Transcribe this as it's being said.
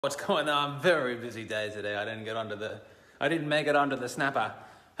What's going on? Very busy day today. I didn't make it onto the snapper.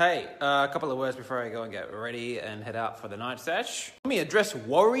 Hey, a couple of words before I go and get ready and head out for the night sesh. Let me address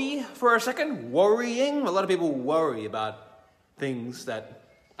worry for a second. Worrying. A lot of people worry about things that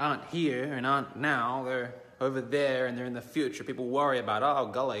aren't here and aren't now. They're over there and they're in the future. People worry about, oh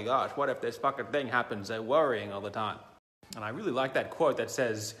golly gosh, what if this fucking thing happens? They're worrying all the time. And I really like that quote that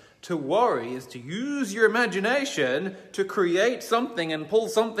says, to worry is to use your imagination to create something and pull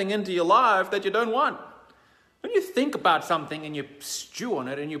something into your life that you don't want. When you think about something and you stew on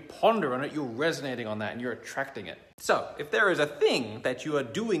it and you ponder on it, you're resonating on that and you're attracting it. So, if there is a thing that you are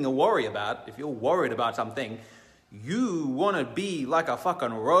doing a worry about, if you're worried about something, you want to be like a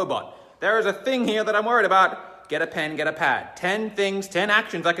fucking robot. There is a thing here that I'm worried about. Get a pen, get a pad. 10 things, 10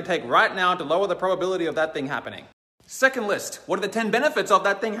 actions I can take right now to lower the probability of that thing happening. Second list, what are the 10 benefits of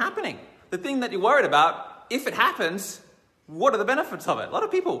that thing happening? The thing that you're worried about, if it happens, what are the benefits of it? A lot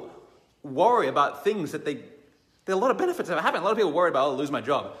of people worry about things that there are a lot of benefits that happen. A lot of people worry about, oh, I'll lose my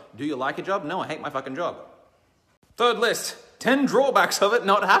job. Do you like your job? No, I hate my fucking job. Third list, 10 drawbacks of it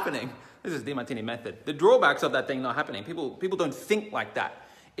not happening. This is Demartini method. The drawbacks of that thing not happening. People don't think like that.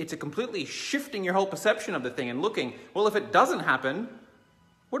 It's a completely shifting your whole perception of the thing and looking, well, if it doesn't happen,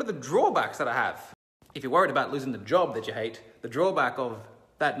 what are the drawbacks that I have? If you're worried about losing the job that you hate, the drawback of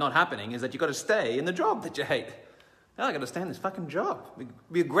that not happening is that you've got to stay in the job that you hate. Now I got to stay in this fucking job. It'd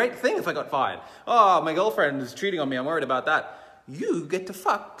be a great thing if I got fired. Oh, my girlfriend is cheating on me. I'm worried about that. You get to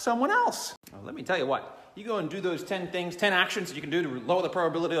fuck someone else. Well, let me tell you what. You go and do those 10 things, 10 actions that you can do to lower the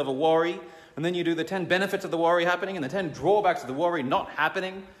probability of a worry, and then you do the 10 benefits of the worry happening and the 10 drawbacks of the worry not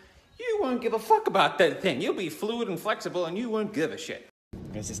happening. You won't give a fuck about that thing. You'll be fluid and flexible and you won't give a shit.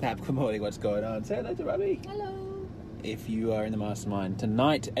 It's a Snap Commodity. What's going on? Say hello to Robbie. Hello. If you are in the mastermind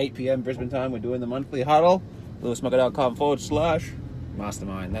tonight, 8 p.m. Brisbane time, we're doing the monthly huddle.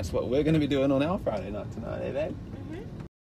 LewisMucker.com/mastermind. That's what we're going to be doing on our Friday night tonight, eh, babe?